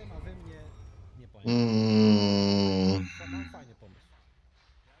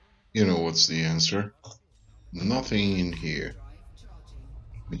 You know what's the answer? Nothing in here.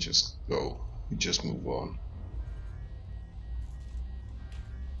 We just go. We just move on.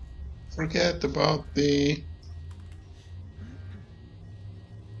 Forget about the...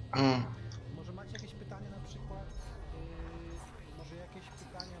 Może macie jakieś pytania na przykład? Może jakieś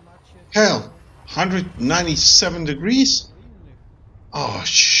pytania macie? Hell, 197 degrees? Oh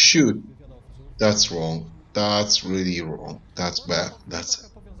shoot. That's wrong. That's really wrong. That's bad.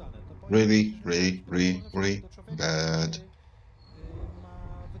 That's really bad.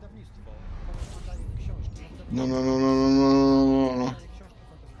 No.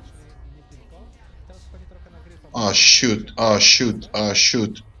 Oh shoot.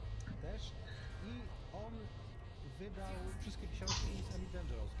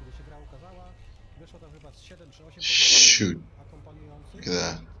 Shoot. Look at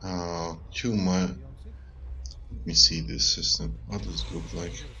that. Oh, too much. Let me see this system. What does it look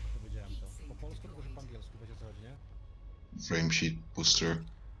like? Frame sheet booster.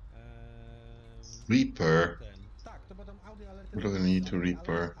 Reaper. What do I need to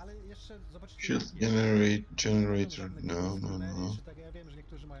repair? Shield generator. No.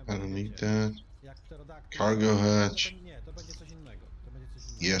 I don't need that. Cargo hatch.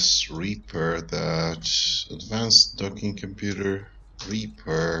 Yes, repair that. Advanced docking computer.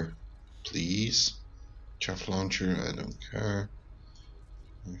 Repair, please. Chaff launcher, I don't care.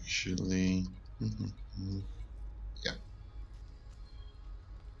 Actually, yeah.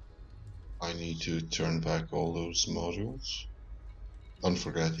 I need to turn back all those modules. Don't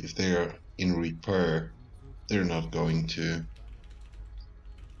forget, if they are in repair, they're not going to.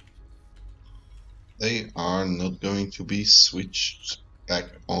 They are not going to be switched back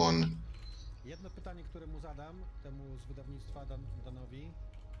on. Jedno pytanie, które mu zadam, temu z wydawnictwa Danowi.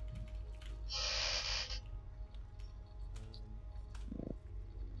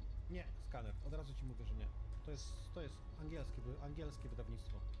 Nie, skaner. Od razu ci mówię, że nie. To jest angielskie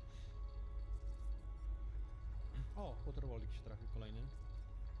wydawnictwo. O, Waterwallik się trafił kolejny.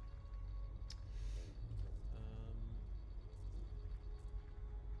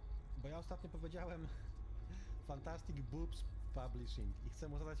 Bo ja ostatnio powiedziałem Fantastic Boobs Publishing i chcę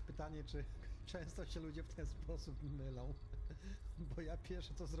mu zadać pytanie, czy często się ludzie w ten sposób mylą. Bo ja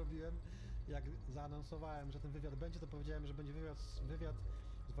pierwsze co zrobiłem, jak zaanonsowałem, że ten wywiad będzie, to powiedziałem, że będzie wywiad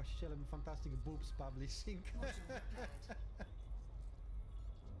z właścicielem Fantastic Boobs Publishing.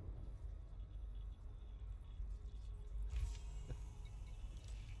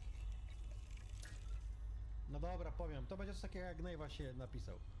 No dobra, powiem. To będzie coś takiego, jak Gnejwa się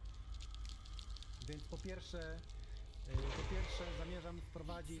napisał. Więc po pierwsze zamierzam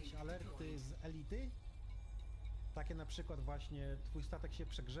wprowadzić alerty z elity. Takie na przykład właśnie twój statek się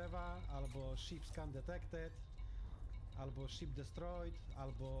przegrzewa, albo ship scan detected, albo ship destroyed,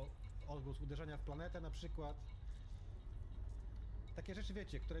 albo odgłos uderzenia w planetę na przykład. Takie rzeczy,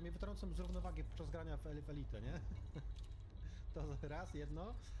 wiecie, które mnie wytrącą z równowagi podczas grania w elitę, nie? To raz,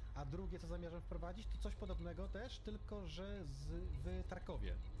 jedno. A drugie, co zamierzam wprowadzić, to coś podobnego też, tylko że w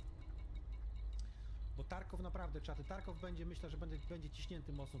Tarkowie. Bo Tarkov naprawdę, czaty, Tarkov będzie, myślę, że będzie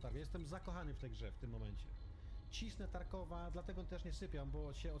ciśnięty mocno Tarkov. Jestem zakochany w tej grze w tym momencie. Cisnę Tarkowa, dlatego też nie sypiam,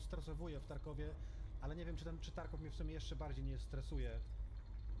 bo się odstresowuję w Tarkowie, ale nie wiem, czy Tarkov mnie w sumie jeszcze bardziej nie stresuje.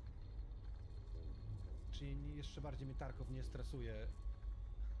 Czy jeszcze bardziej mnie Tarkov nie stresuje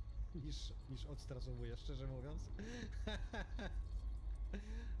niż odstresowuje, szczerze mówiąc.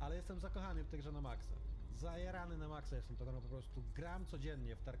 Ale jestem zakochany w tej grze na maksa. Zajarany na maksa jestem, to po prostu gram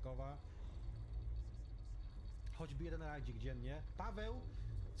codziennie w Tarkowa. Choćby jeden rajdzik dziennie. Paweł,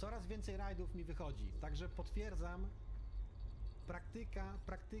 coraz więcej rajdów mi wychodzi, także potwierdzam,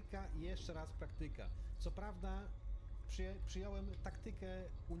 praktyka i jeszcze raz praktyka. Co prawda przyjąłem taktykę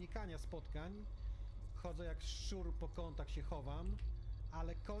unikania spotkań, chodzę jak szczur po kątach, się chowam,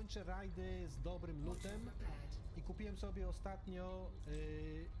 ale kończę rajdy z dobrym lootem i kupiłem sobie ostatnio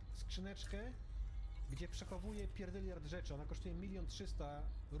skrzyneczkę, gdzie przechowuję pierdyliard rzeczy. Ona kosztuje 1 300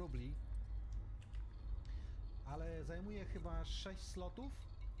 000 rubli, ale zajmuje chyba 6 slotów,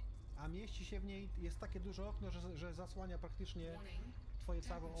 a mieści się w niej, jest takie duże okno, że zasłania praktycznie twoje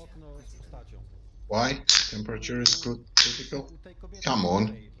całe okno z postacią. Why? Temperature is critical? U tej kobiety, Come on.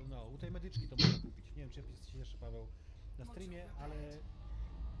 u tej medyczki to można kupić. Nie wiem, czy jesteś jeszcze, Paweł, na streamie, ale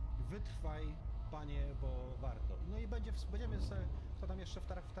wytrwaj, panie, bo warto. No i będziemy sobie, kto tam jeszcze w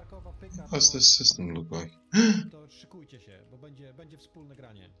Tarkowa pyka, What's this system look like? to szykujcie się, bo będzie wspólne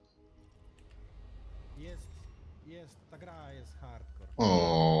granie. Ta gra jest hardcore.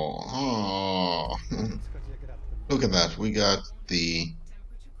 Oh. Look at that. We got the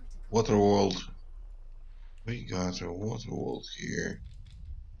Waterworld. We got a Waterworld here.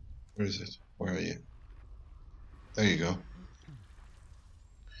 Where is it? Where are you? There you go.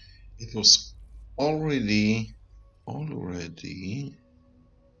 It was already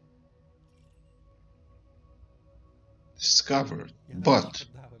discovered, but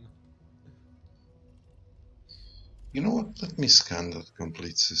you know what? Let me scan that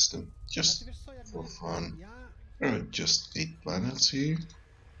complete system just for fun. There are just 8 planets here.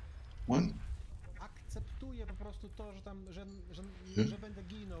 One. Akceptuję po prostu to, że będę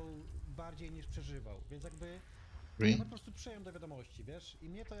ginął bardziej niż przeżywał, więc jakby ja po prostu przyjąłem do wiadomości, wiesz, i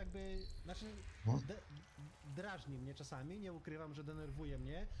mnie to jakby, znaczy drażni mnie czasami, nie ukrywam, że denerwuje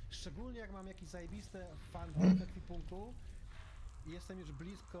mnie, szczególnie jak mam jakieś zajebiste fanty w ekwipunku i jestem już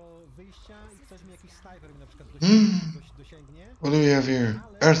blisko wyjścia i ktoś mi, jakiś snajper mi na przykład dosięgnie. What do we have here?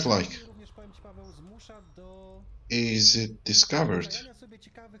 Earth-like. Również powiem ci, Paweł, zmusza do Is it discovered? sobie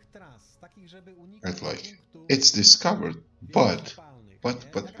ciekawych tras, takich, żeby unikać Earth-like. punktów It's discovered, but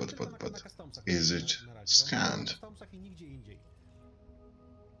na customsach is it na razie. scanned? Na customsach i nigdzie indziej.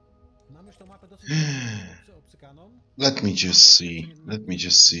 Mam już tą mapę dosyć obcykaną. Let me just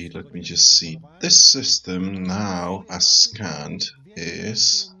see. This system now, as scanned,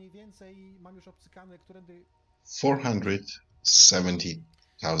 is Mniej więcej mam już obcykane, którędy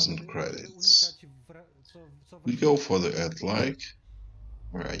 470,000 credits. We go for the Earth-like.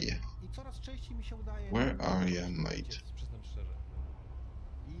 Where are you? I coraz częściej mi się udaje... Where are you, uciec, mate? przyznam szczerze.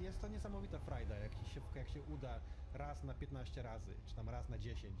 I jest to niesamowita frajda, jak się uda raz na 15 razy, czy tam raz na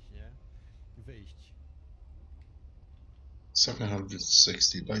 10, nie? Wyjść.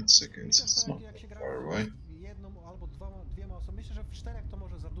 760 light seconds, Myślę, it's że not jak się that gra far away. jedną albo dwiema osobami, myślę, że w 4 to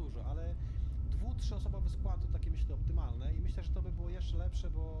może za dużo, ale 2-3 osobowy skład to takie myślę optymalne i myślę, że to by było jeszcze lepsze,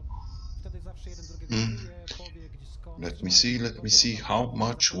 bo wtedy zawsze jeden drugiego kryje, powie gdzie skąd. Let me see how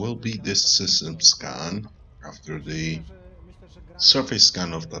much will be this system scan after the surface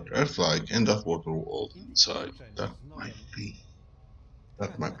scan of that Earth-like and that water world inside.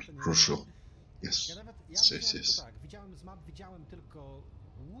 That might be crucial. Yes, yes. Tak, widziałem z map, widziałem tylko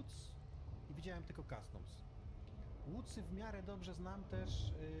Woods i widziałem tylko Customs. Woodsy w miarę dobrze znam też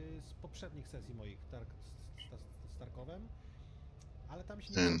z poprzednich sesji moich z Tarkowem, ale tam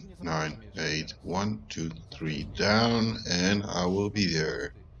się 10, nie 9, 8, 1, 2, 3 down, and I will be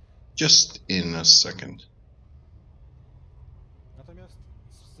there just in a second. Natomiast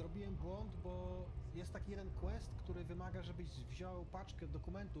zrobiłem błąd, bo jest taki jeden quest, który wymaga, żebyś wziął paczkę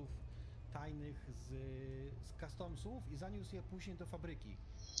dokumentów tajnych z customsów i zaniósł je później do fabryki,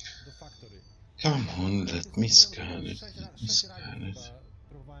 do factory. Come on, let me scan it. Sześć razy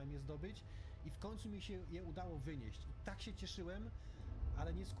próbowałem je zdobyć i w końcu mi się je udało wynieść. I tak się cieszyłem,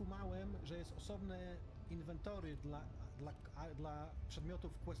 ale nie skumałem, że jest osobne inwentory dla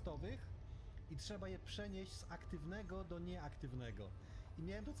przedmiotów questowych i trzeba je przenieść z aktywnego do nieaktywnego. I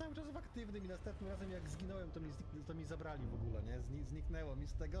miałem to cały czas w aktywnym i następnym razem jak zginąłem, to mi zabrali w ogóle, nie? Zniknęło mi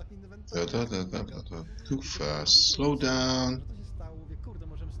z tego inwentory. Too fast. Slow down. Co się stało? Mówię, kurde,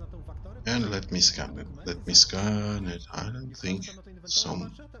 możemy sobie na tą faktorę... And let me scan it. Let me scan it. I don't think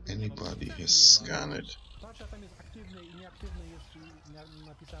anybody has scanned it. Patrzę, a tam jest aktywny i nieaktywny jest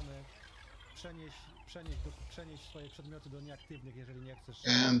napisane przenieść swoje przedmioty do nieaktywnych, jeżeli nie chcesz...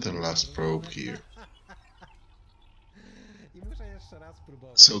 And the last probe here. I muszę jeszcze raz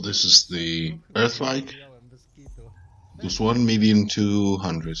próbować. So this is the Earth-like. It was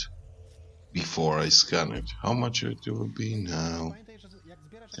 1,200,000 before I scan it. How much it will be now?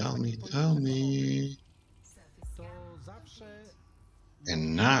 Tell me.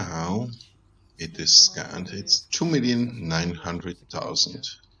 And now it is scanned. It's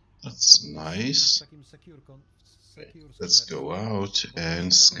 2,900,000. That's nice. Let's go out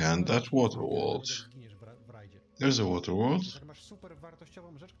and scan that water world. There's a water world. Jak masz super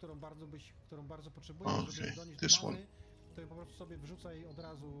wartościową rzecz, którą bardzo potrzebujesz, żeby donieść do bazy, to po prostu sobie wrzucaj od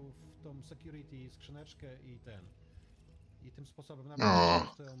razu w tą security skrzyneczkę i tym sposobem nawet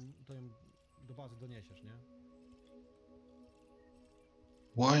to ją do bazy doniesiesz, nie?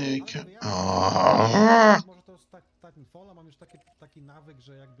 Why I can't... Może to jest Titanfalla, mam już taki nawyk,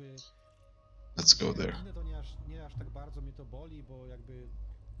 że jakby... Let's go there. To nie aż tak bardzo mnie to boli, bo jakby...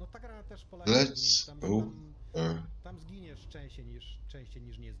 No ta gra też polega tam zginiesz częściej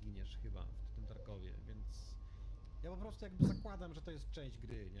niż nie zginiesz chyba w tym Tarkowie, więc ja po prostu jakby zakładam, że to jest część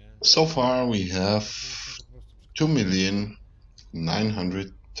gry, nie? So far we have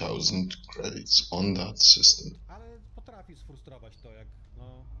 2,900,000 credits on that system. Ale potrafi sfrustrować to, jak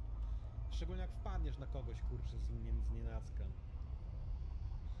no... Szczególnie jak wpadniesz na kogoś, kurczę, z nienacka.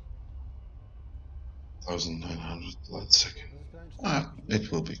 1,900 light second.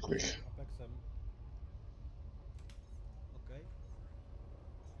 It will be quick.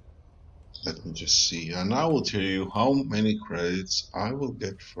 Let me just see, and I will tell you how many credits I will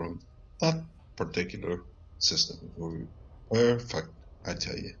get from that particular system. It will be perfect, I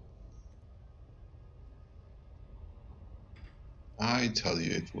tell you. I tell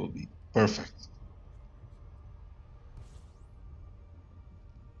you it will be perfect.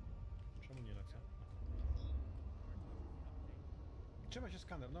 Trzeba się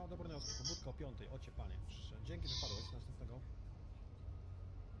skaner, no dobra, pobudka o 5, ocie panie. Dzięki, że padłeś, następnego.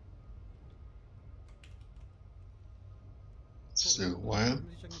 Still a while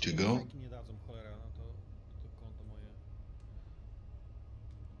to go. Nie dadzą, cholera, no to konto moje.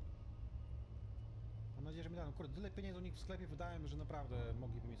 Mam nadzieję, że mi dadzą. Kurde, tyle pieniędzy u nich w sklepie wydałem, że naprawdę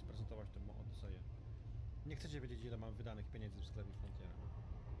mogliby mi sprezentować tę Odyseję. Nie chcecie wiedzieć, ile mam wydanych pieniędzy w sklepie Frontiera.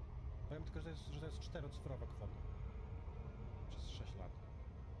 Powiem tylko, że to jest 4-cyfrowa kwota. Przez 6 lat.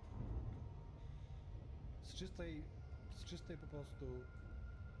 Z czystej po prostu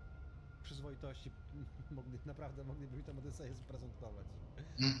przyzwoitości naprawdę mogliby mi tę Odyseję sprezentować.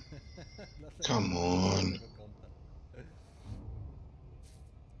 Come on.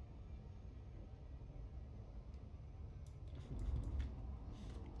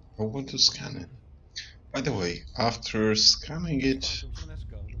 I want to scan it. By the way, after scanning it...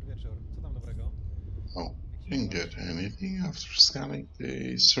 Dobry wieczór. Co tam dobrego? Oh, Didn't get anything after scanning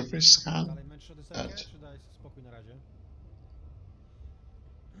the surface scan. Dalej męczysz Odyseję, That. czy daj spokój na razie?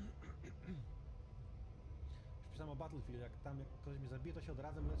 Już pisałem o Battlefield, jak tam jak ktoś mnie zabije, to się od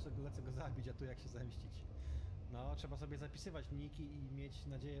razu lecę go zabić, a tu jak się zemścić. No, trzeba sobie zapisywać niki i mieć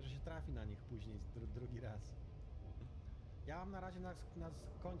nadzieję, że się trafi na nich później drugi raz. Ja mam na razie na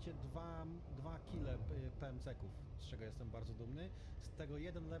koncie dwa kile PMC-ków, z czego jestem bardzo dumny. Z tego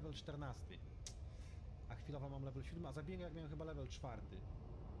jeden level 14. A chwilowo mam level 7, a zabiegłem jak miałem chyba level 4.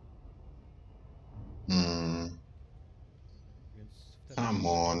 Więc wtedy Come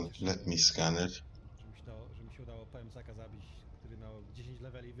on, let me scan it. że mi się udało PMC-ka zabić, który miał 10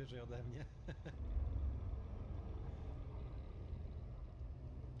 leveli wyżej ode mnie.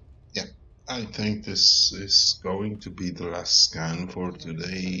 Yeah, I think this is going to be the last scan for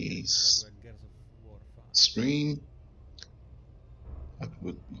today's stream. That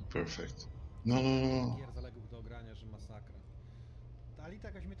would be perfect. No. Gier zaległych do ogrania, że masakra. Ta Alita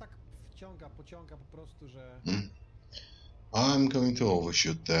jakoś mnie tak pociąga po prostu, że... I'm going to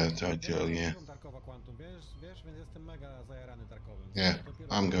overshoot that, I tell you. Tarkowa Quantum, wiesz, więc jestem mega zajarany Tarkowym. Yeah,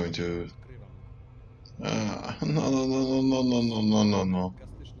 I'm going to... Odkrywam. No.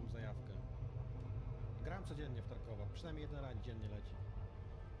 Gastyczną zajawkę. Gram codziennie w Tarkowa, przynajmniej jeden rajd dziennie leci.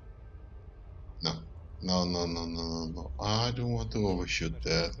 No. I don't want to overshoot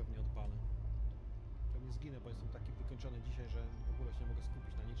that. Pewnie odpalę. Pewnie zginę, bo jestem taki wykończony dzisiaj, że w ogóle się nie mogę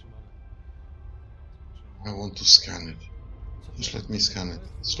skupić na niczym, ale... I want to scan it. Just let me scan it.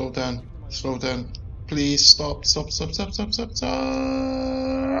 Slow down. Please stop.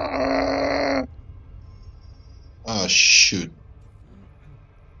 Ah, shoot.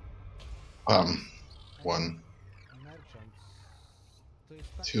 1, Merchants. To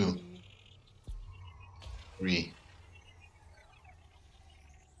jest taki... 2, 3,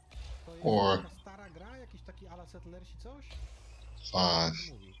 To jest Or- taka stara gra? Jakiś taki ala Settlersi coś?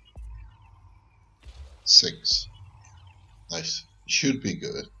 5, Mówi. 6. Nice. Should be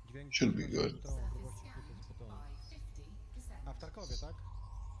good. Dźwięk Should be good. A w Tarkowie, tak?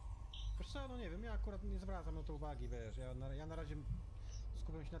 Wiesz co, no nie wiem, ja akurat nie zwracam na to uwagi, wiesz, ja na razie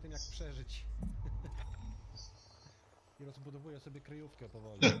skupiam się na tym, jak przeżyć. I rozbudowuję sobie kryjówkę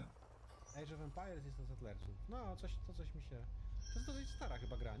powoli. Age of Empires jest to Settlersów. No, coś mi się... To jest dosyć stara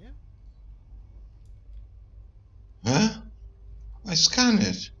chyba gra, nie? Huh? I scan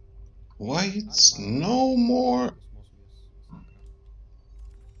it. Why it's no more? Kosmosu jest masakra.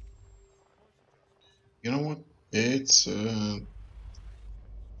 You know what? It's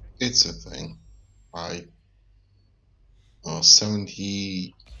a thing.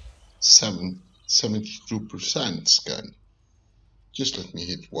 72% scan. Just let me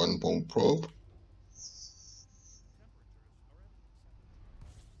hit one bone probe.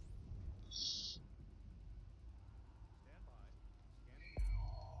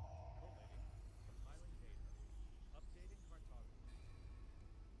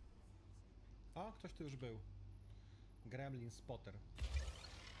 O, ktoś tu już był. Gremlin Spotter.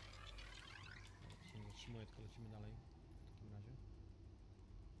 Się nie zatrzymuje, tylko lecimy dalej. W takim razie.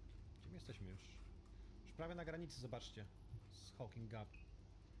 Gdzie my jesteśmy już? Już prawie na granicy, zobaczcie. Z Hawking's Gap.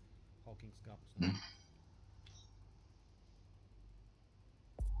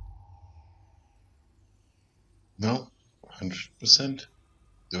 No? 100%?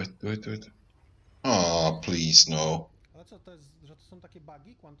 Do it. Oh, please, no. Ale co, to jest, że to są takie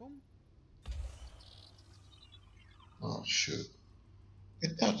bugi, Quantum? Oh, shoot. I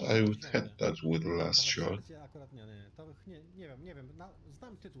thought I would had that with the last shot. Akurat nie. To nie wiem.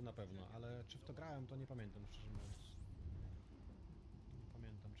 Znam tytuł na pewno, ale czy w to grałem, to nie pamiętam, szczerze mówiąc. Nie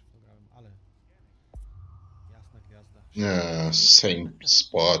pamiętam, czy w to grałem, ale... Jasna gwiazda. Yeah, same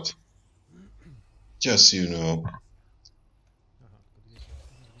spot. Just so you know, Aha, tylko dwie się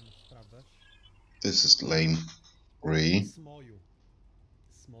będziemy sprawdzać. this is lame. Ray. Smodżu.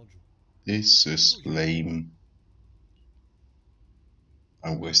 This is lame.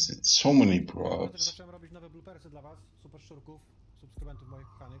 I wasted so many Dlatego props. zacząłem robić nowe bloopersy dla was, super szczurków, subskrybentów moich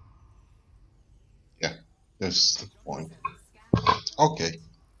kochanych. Yeah, that's the point. Okay,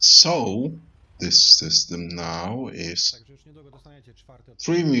 so this system now is Także już niedługo dostaniecie czwarty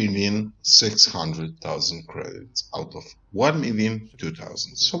odcinek. 3,600,000 credits out of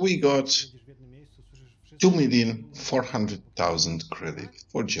 1,002,000. So we got Będziesz w jednym miejscu, słyszysz wszystko. 2,400,000 credit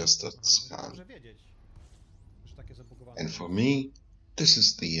for just that scan. Dobrze wiedzieć, że takie zabugowane. And for me, this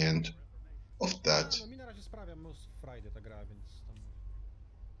is the end of that. No mi na razie sprawia most Friday ta gra, więc tam...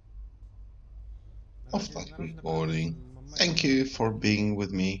 Of that recording. Thank you for being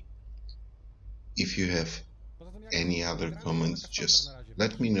with me. If you have any other comments, just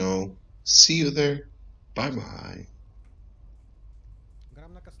let me know. See you there. Bye bye.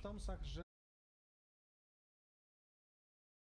 Gram na customsach, że